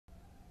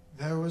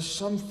There was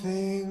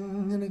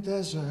something in a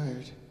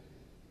desert.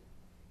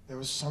 There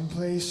was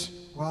someplace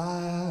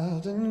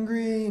wild and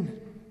green.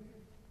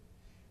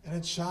 And a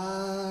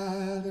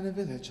child in a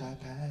village I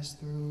passed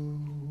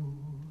through.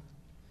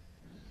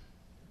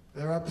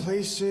 There are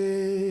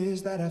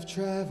places that I've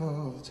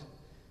traveled,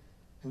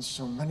 and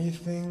so many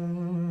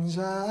things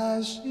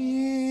I've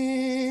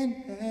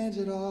seen, and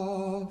it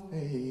all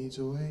fades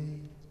away,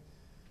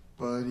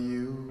 but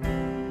you.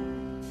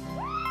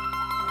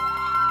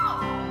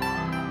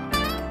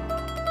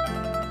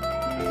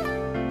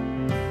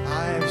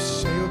 I've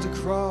sailed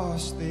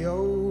across the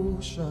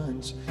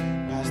oceans,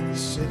 past the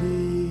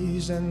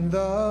cities and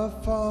the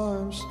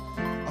farms,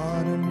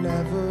 on a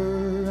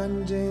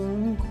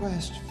never-ending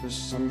quest for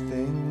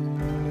something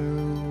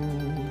new.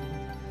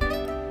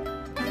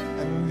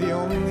 And the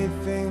only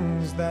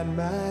things that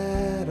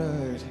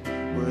mattered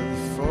were the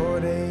 4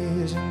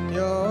 days in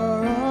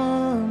your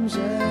arms,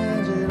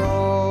 and it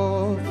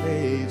all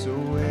fades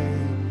away,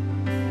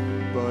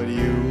 but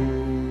you.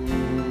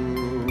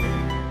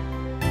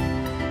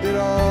 It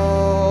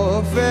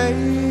all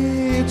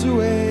fades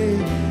away,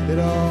 it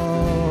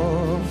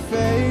all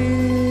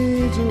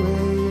fades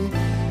away,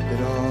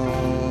 it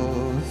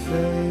all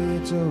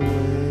fades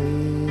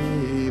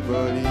away,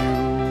 but you.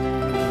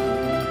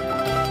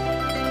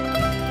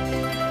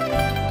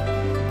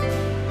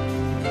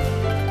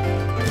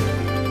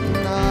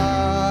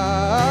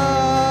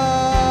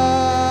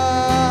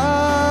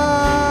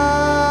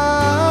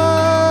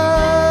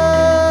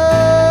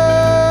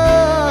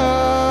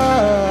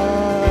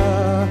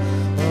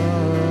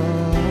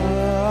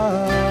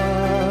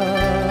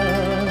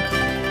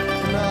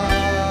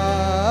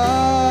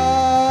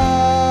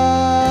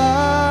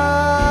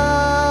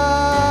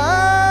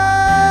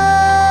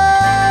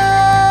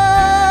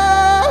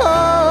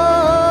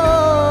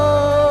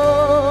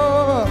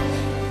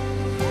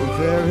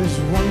 There is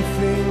one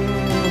thing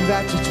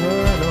that's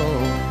eternal,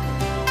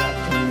 that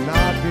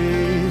cannot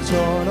be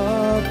torn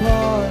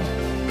apart.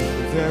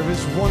 There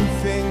is one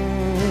thing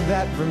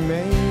that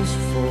remains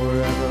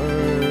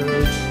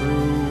forever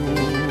true.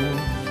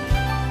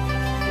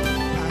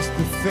 Past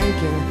the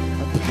thinking,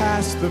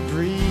 past the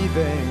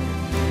breathing,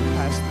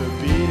 past the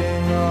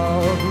beating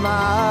of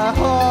my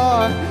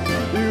heart,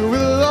 you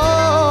will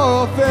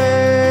all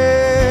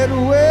fade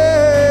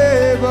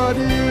away, but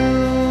you.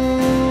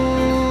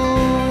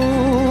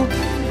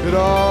 It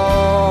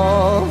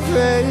all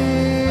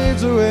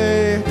fades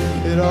away,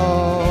 it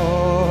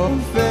all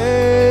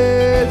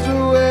fades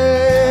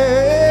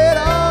away, it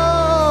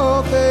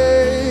all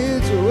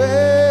fades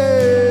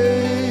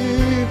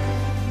away,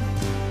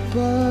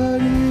 but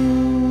you.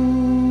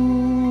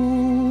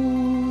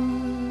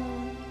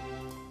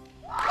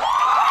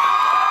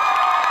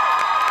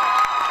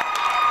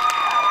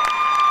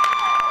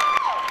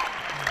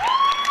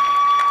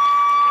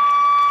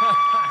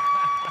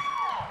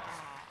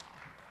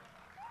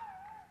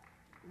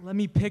 Let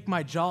me pick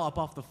my jaw up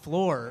off the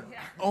floor.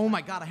 Oh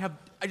my God,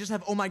 I just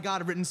have oh my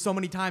God written so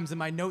many times in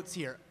my notes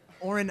here.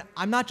 Oren,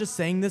 I'm not just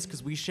saying this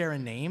because we share a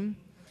name,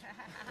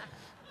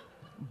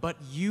 but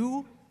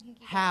you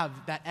have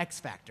that X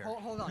factor.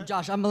 Hold on,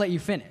 Josh, I'm gonna let you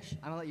finish.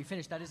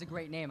 That is a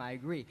great name, I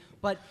agree.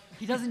 But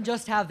he doesn't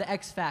just have the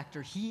X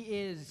factor,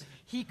 he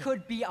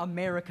could be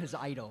America's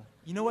Idol.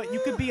 You know what, you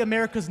could be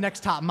America's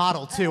Next Top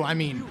Model too, I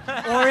mean.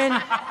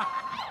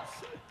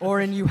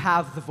 Oren, you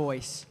have the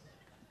voice.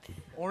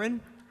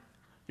 Oren,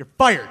 you're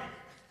fired.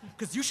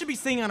 Because you should be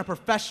singing on a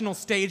professional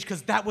stage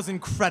because that was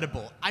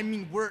incredible. I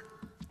mean,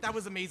 that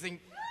was amazing.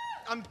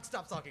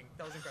 Stop talking,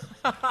 that was incredible.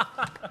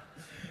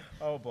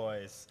 Oh,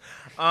 boys.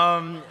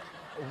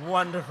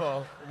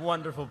 Wonderful,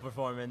 wonderful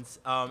performance.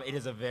 It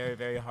is a very,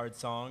 very hard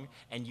song,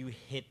 and you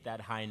hit that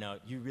high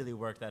note. You really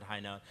worked that high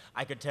note.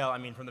 I could tell, I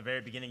mean, from the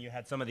very beginning you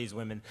had some of these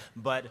women,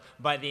 but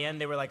by the end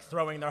they were like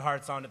throwing their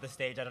hearts onto the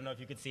stage. I don't know if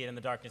you could see it in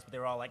the darkness, but they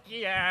were all like,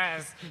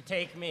 yes,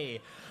 take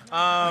me.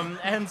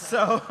 And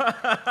so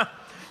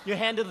you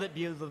handled it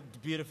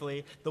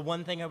beautifully. The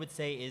one thing I would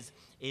say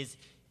is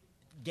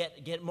get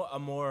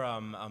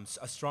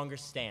a stronger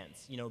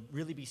stance. You know,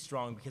 really be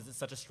strong because it's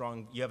such a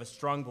strong. You have a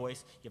strong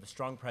voice. You have a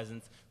strong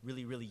presence.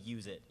 Really, really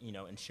use it. You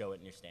know, and show it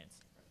in your stance.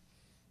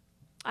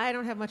 I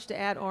don't have much to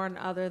add, Oren,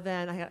 other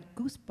than I got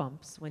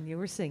goosebumps when you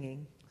were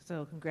singing.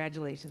 So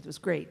congratulations, it was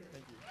great.